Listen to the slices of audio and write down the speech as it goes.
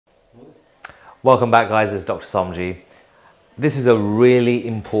Welcome back guys, it's Dr. Somji. This is a really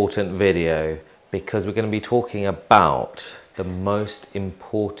important video because we're going to be talking about the most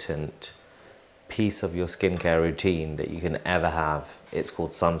important piece of your skincare routine that you can ever have. It's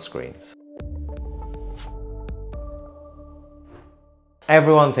called sunscreens.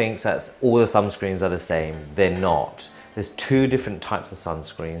 Everyone thinks that all the sunscreens are the same. They're not. There's two different types of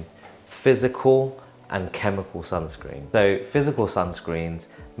sunscreens, physical and chemical sunscreen. So physical sunscreens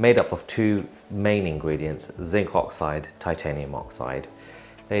made up of two main ingredients, zinc oxide, titanium oxide.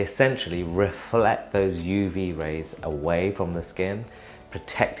 They essentially reflect those UV rays away from the skin,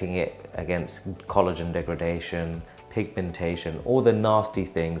 protecting it against collagen degradation, pigmentation, all the nasty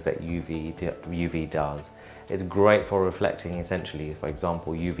things that UV does. It's great for reflecting essentially, for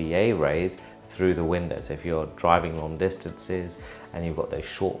example, UVA rays through the window. So if you're driving long distances and you've got those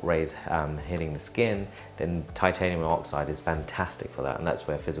short rays hitting the skin, then titanium oxide is fantastic for that, and that's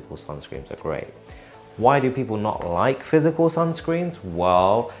where physical sunscreens are great. Why do people not like physical sunscreens?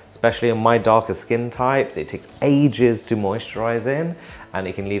 Well, especially in my darker skin types, it takes ages to moisturize in and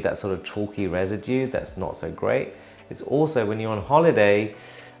it can leave that sort of chalky residue that's not so great. It's also when you're on holiday,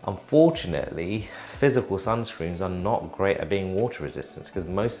 unfortunately, physical sunscreens are not great at being water resistant because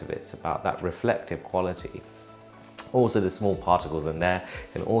most of it's about that reflective quality. Also, the small particles in there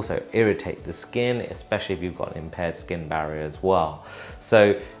can also irritate the skin, especially if you've got an impaired skin barrier as well.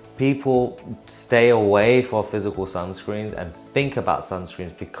 So people stay away from physical sunscreens and think about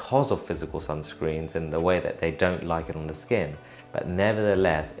sunscreens because of physical sunscreens and the way that they don't like it on the skin. But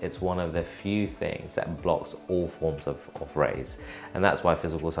nevertheless, it's one of the few things that blocks all forms of rays. And that's why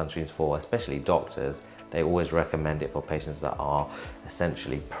physical sunscreens for, especially doctors, they always recommend it for patients that are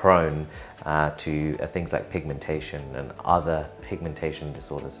essentially prone to things like pigmentation and other pigmentation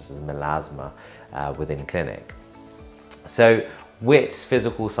disorders such as melasma within clinic. So which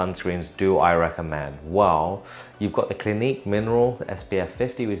physical sunscreens do I recommend? Well, you've got the Clinique Mineral SPF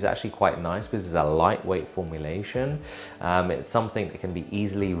 50, which is actually quite nice because it's a lightweight formulation. It's something that can be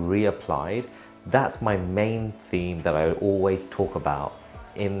easily reapplied. That's my main theme that I always talk about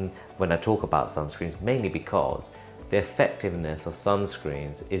when I talk about sunscreens, mainly because the effectiveness of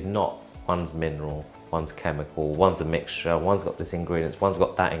sunscreens is not one's mineral, one's chemical, one's a mixture, one's got this ingredient, one's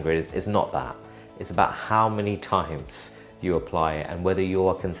got that ingredient. It's not that. It's about how many times you apply it and whether you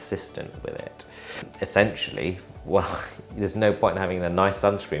are consistent with it. Essentially, well, there's no point in having a nice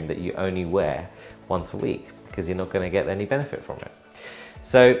sunscreen that you only wear once a week because you're not going to get any benefit from it.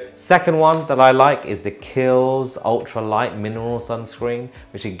 So second one that I like is the Kiehl's Ultra Light Mineral Sunscreen,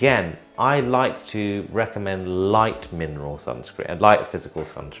 which again, I like to recommend light mineral sunscreen, light physical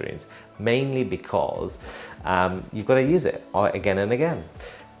sunscreens, mainly because you've got to use it again and again.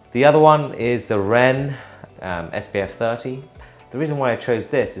 The other one is the Ren SPF 30. The reason why I chose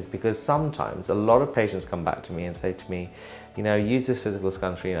this is because sometimes a lot of patients come back to me and say to me, you know, use this physical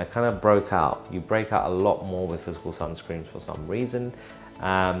sunscreen. I kind of broke out. You break out a lot more with physical sunscreens for some reason,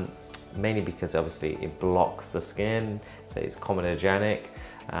 mainly because obviously it blocks the skin, so it's comedogenic,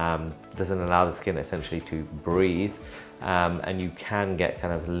 doesn't allow the skin essentially to breathe, and you can get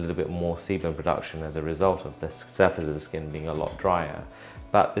kind of a little bit more sebum production as a result of the surface of the skin being a lot drier.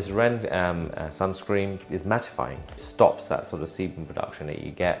 But this Ren sunscreen is mattifying. It stops that sort of sebum production that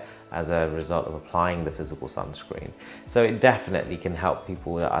you get as a result of applying the physical sunscreen. So it definitely can help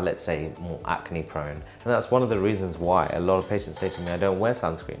people that are, let's say, more acne prone. And that's one of the reasons why a lot of patients say to me, I don't wear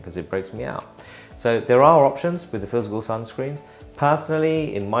sunscreen because it breaks me out. So there are options with the physical sunscreens.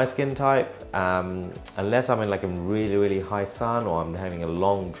 Personally, in my skin type, unless I'm in like a really, really high sun or I'm having a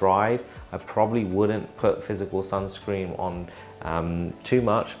long drive, I probably wouldn't put physical sunscreen on too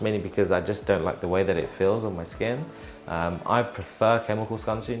much, mainly because I just don't like the way that it feels on my skin. I prefer chemical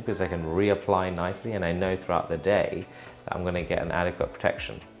sunscreen because I can reapply nicely and I know throughout the day that I'm going to get an adequate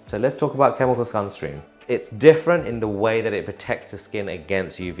protection. So let's talk about chemical sunscreen. It's different in the way that it protects the skin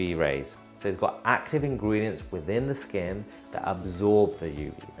against UV rays. So it's got active ingredients within the skin that absorb the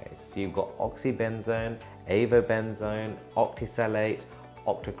UV rays. So you've got oxybenzone, avobenzone, octisalate,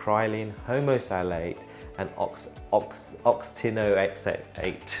 octocrylene, homosalate, and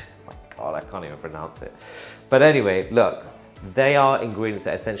oxtinoxate. My God, I can't even pronounce it. But anyway, look, they are ingredients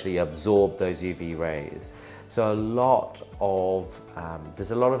that essentially absorb those UV rays. So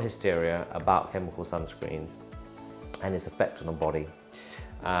there's a lot of hysteria about chemical sunscreens and its effect on the body.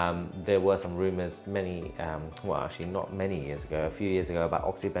 There were some rumors well actually not many years ago, a few years ago, about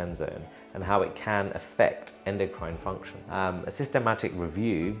oxybenzone and how it can affect endocrine function. A systematic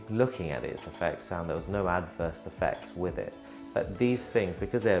review looking at its effects found there was no adverse effects with it. But these things,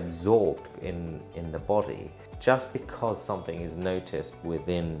 because they're absorbed in the body, just because something is noticed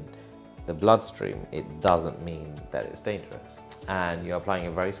within the bloodstream, it doesn't mean that it's dangerous. And you're applying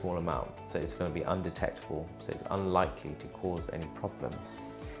a very small amount, so it's going to be undetectable, so it's unlikely to cause any problems.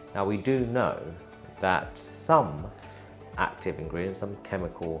 Now, we do know that some active ingredients, some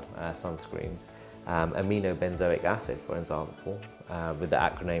chemical sunscreens, aminobenzoic acid, for example, with the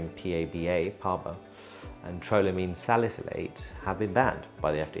acronym PABA, and trolamine salicylate have been banned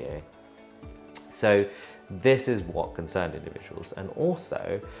by the FDA. So this is what concerned individuals. And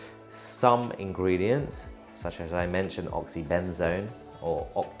also some ingredients, such as I mentioned, oxybenzone or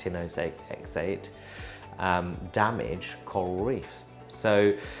octinoxate, damage coral reefs.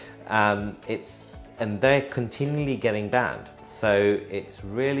 So and they're continually getting banned. So it's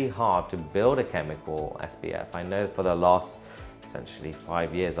really hard to build a chemical SPF. I know for the last essentially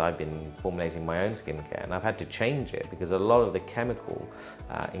 5 years I've been formulating my own skincare, and I've had to change it because a lot of the chemical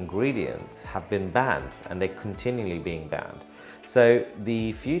ingredients have been banned, and they're continually being banned. So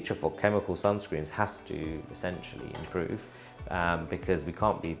the future for chemical sunscreens has to essentially improve because we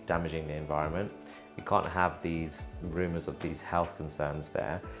can't be damaging the environment. We can't have these rumors of these health concerns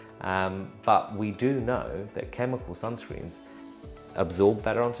there. But we do know that chemical sunscreens absorb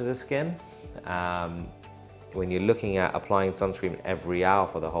better onto the skin. When you're looking at applying sunscreen every hour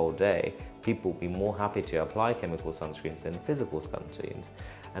for the whole day, people will be more happy to apply chemical sunscreens than physical sunscreens.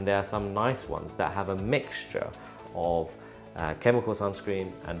 And there are some nice ones that have a mixture of chemical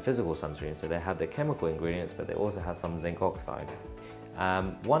sunscreen and physical sunscreen. So they have the chemical ingredients, but they also have some zinc oxide.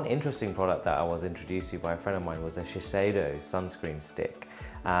 One interesting product that I was introduced to by a friend of mine was a Shiseido sunscreen stick.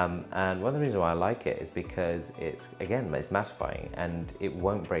 And one of the reasons why I like it is because it's mattifying and it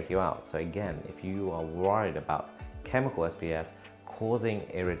won't break you out. So again, if you are worried about chemical SPF causing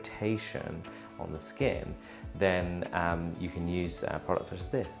irritation on the skin, then you can use products such as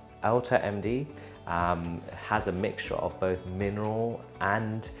this. Ultra MD has a mixture of both mineral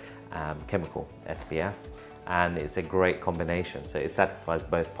and chemical SPF, and it's a great combination, so it satisfies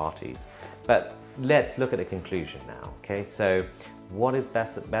both parties. But let's look at the conclusion now, okay? So what is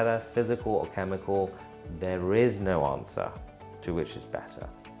better, physical or chemical? There is no answer to which is better.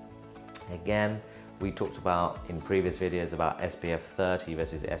 Again, we talked about in previous videos about SPF 30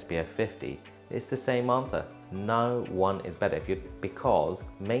 versus SPF 50. It's the same answer. No one is better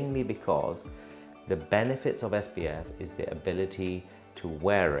mainly because the benefits of SPF is the ability to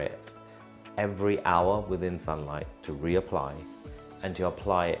wear it every hour within sunlight, to reapply, and to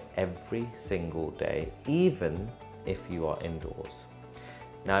apply it every single day, even if you are indoors.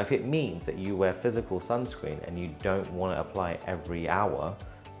 Now, if it means that you wear physical sunscreen and you don't want to apply it every hour,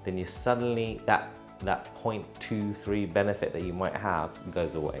 then you suddenly, that 0.23 benefit that you might have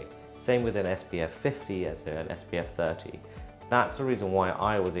goes away. Same with an SPF 50 as an SPF 30. That's the reason why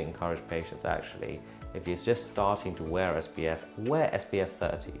I always encourage patients, actually, if you're just starting to wear SPF, wear SPF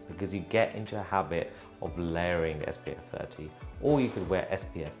 30, because you get into a habit of layering SPF 30. Or you could wear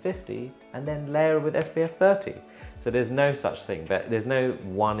SPF 50 and then layer with SPF 30. So there's no such thing, but there's no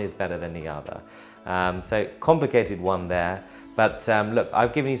one is better than the other. So complicated one there. But look,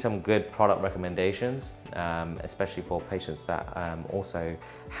 I've given you some good product recommendations, especially for patients that also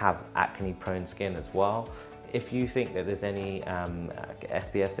have acne-prone skin as well. If you think that there's any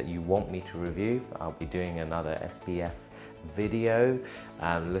SPFs that you want me to review, I'll be doing another SPF video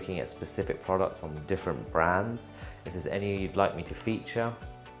looking at specific products from different brands. If there's any you'd like me to feature,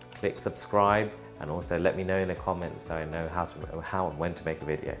 click subscribe, and also let me know in the comments so I know how and when to make a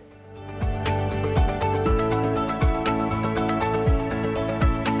video.